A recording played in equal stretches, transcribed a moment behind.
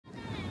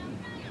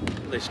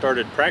They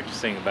started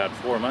practicing about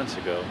 4 months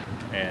ago,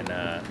 and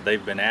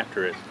they've been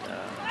after it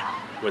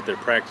with their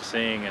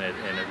practicing, and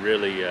it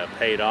really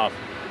paid off,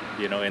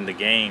 you know, in the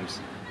games.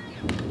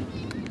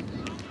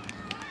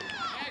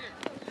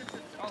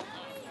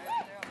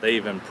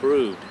 They've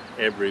improved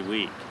every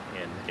week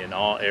in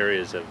all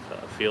areas of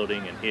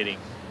fielding and hitting,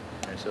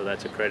 and so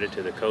that's a credit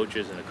to the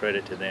coaches and a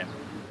credit to them.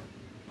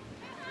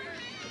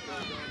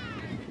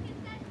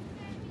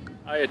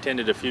 I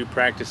attended a few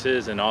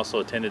practices and also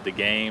attended the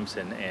games,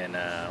 and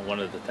one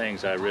of the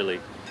things I really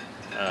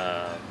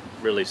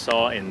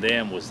saw in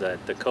them was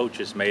that the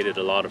coaches made it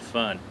a lot of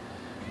fun,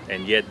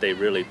 and yet they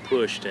really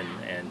pushed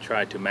and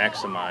tried to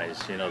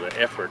maximize, you know,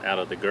 the effort out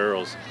of the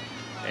girls,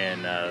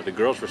 and the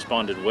girls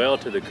responded well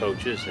to the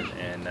coaches,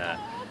 and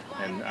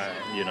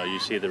you know, you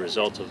see the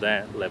results of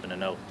that,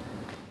 11-0.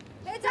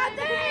 Hits on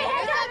three!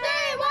 Hits on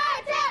three! 1,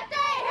 2, 3,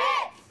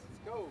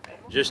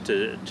 hits! Just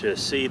to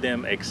see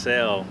them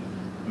excel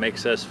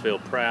makes us feel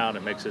proud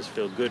and makes us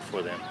feel good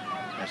for them,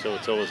 and so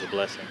it's always a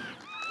blessing.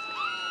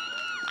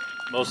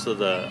 Most of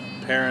the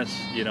parents,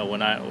 you know,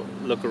 when I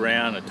look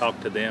around and talk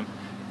to them,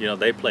 you know,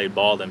 they played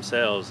ball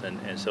themselves,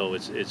 and so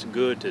it's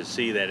good to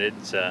see that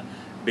it's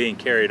being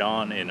carried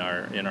on in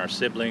our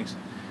siblings.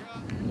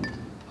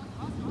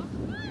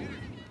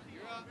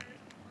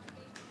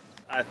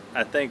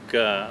 I think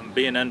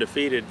being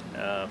undefeated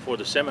for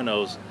the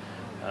Seminoles,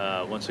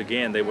 once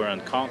again, they were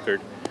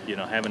unconquered. You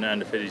know, having an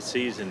undefeated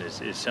season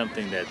is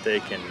something that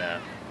they can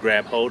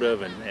grab hold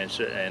of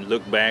and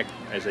look back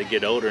as they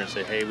get older and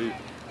say, hey,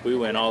 we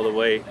went all the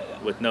way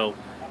with no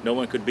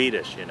one could beat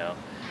us, you know.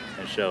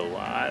 And so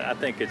I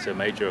think it's a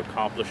major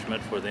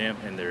accomplishment for them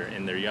in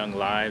their young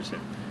lives,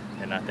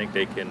 and I think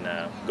they can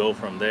go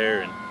from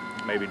there and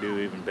maybe do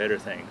even better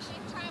things.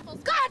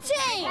 Go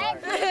team!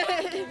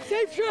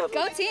 Safe travel.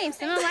 Go team!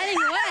 Seminole Lightning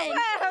won!